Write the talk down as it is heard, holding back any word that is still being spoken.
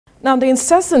Now, the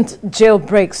incessant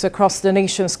jailbreaks across the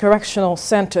nation's correctional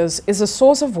centers is a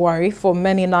source of worry for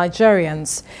many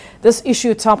Nigerians. This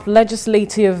issue topped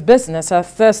legislative business at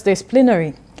Thursday's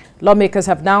plenary. Lawmakers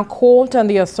have now called on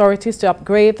the authorities to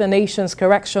upgrade the nation's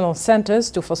correctional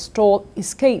centers to forestall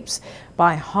escapes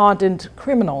by hardened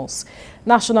criminals.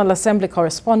 National Assembly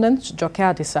correspondent Joke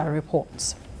Adisa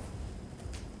reports.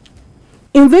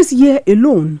 In this year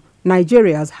alone,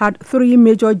 Nigeria has had 3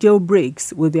 major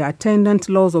jailbreaks with the attendant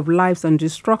loss of lives and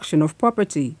destruction of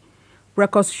property.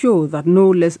 Records show that no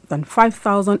less than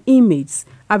 5,000 inmates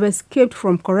have escaped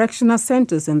from correctional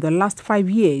centers in the last 5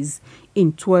 years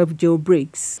in 12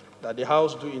 jailbreaks. That the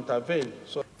House do intervene.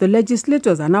 The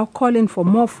legislators are now calling for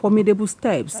more formidable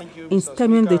steps in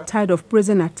stemming the tide of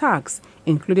prison attacks,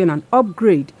 including an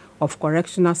upgrade of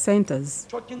correctional centers.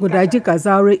 Godaji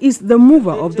Kazaure is the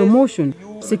mover of the motion,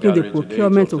 seeking the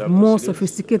procurement of more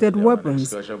sophisticated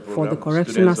weapons for the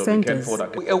correctional centers.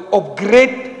 We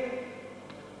upgrade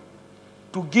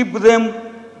to give them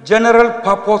general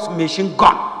purpose machine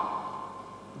gun,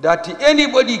 that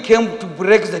anybody came to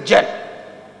break the jail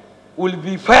will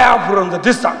be fired from the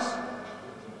distance,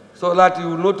 so that you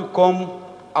will not come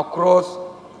across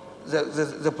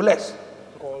the place.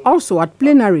 Also at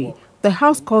plenary, the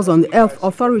House calls on the health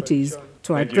authorities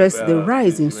to address the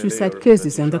rise in suicide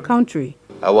cases in the country.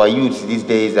 Our youth these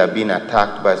days are being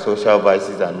attacked by social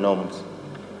vices and norms.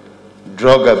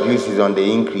 Drug abuse is on the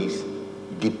increase.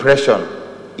 Depression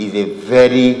is a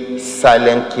very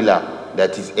silent killer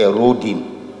that is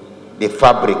eroding the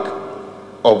fabric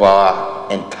of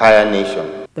our entire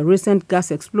nation. The recent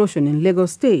gas explosion in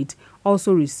Lagos State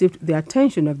also received the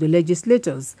attention of the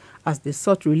legislators as they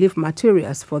sought relief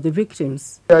materials for the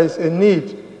victims. There is a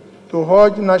need to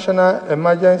urge National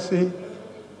Emergency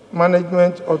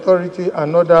Management Authority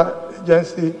and other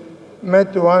agencies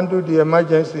meant to handle the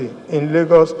emergency in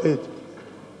Lagos State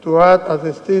to act as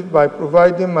a state by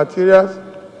providing materials,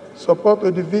 support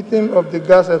to the victim of the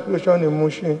gas explosion in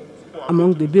Mushin.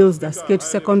 Among the bills that escaped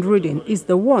second reading is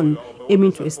the one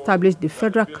aiming to establish the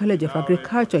Federal College of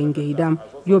Agriculture in Gaidam,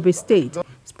 Yobe State,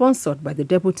 sponsored by the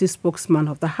deputy spokesman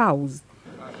of the House.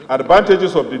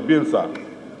 Advantages of the bills are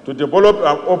to develop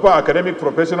and offer academic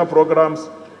professional programs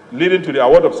leading to the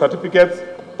award of certificates,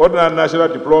 ordinary national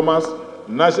diplomas,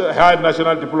 high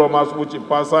national diplomas, which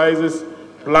emphasizes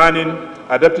planning,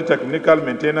 adaptive technical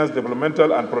maintenance,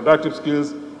 developmental and productive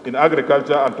skills in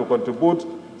agriculture, and to contribute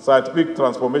scientific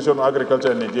transformation of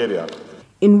agriculture in Nigeria.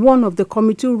 In one of the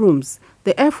committee rooms,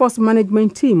 the Air Force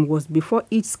management team was before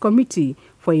each committee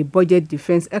for a budget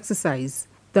defense exercise.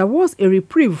 There was a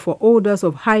reprieve for holders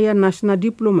of higher national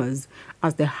diplomas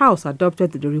as the House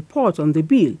adopted the report on the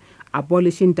bill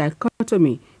abolishing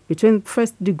dichotomy between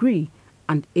first degree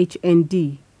and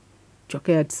HND. Joke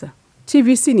Adisa,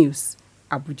 TVC News,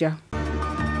 Abuja.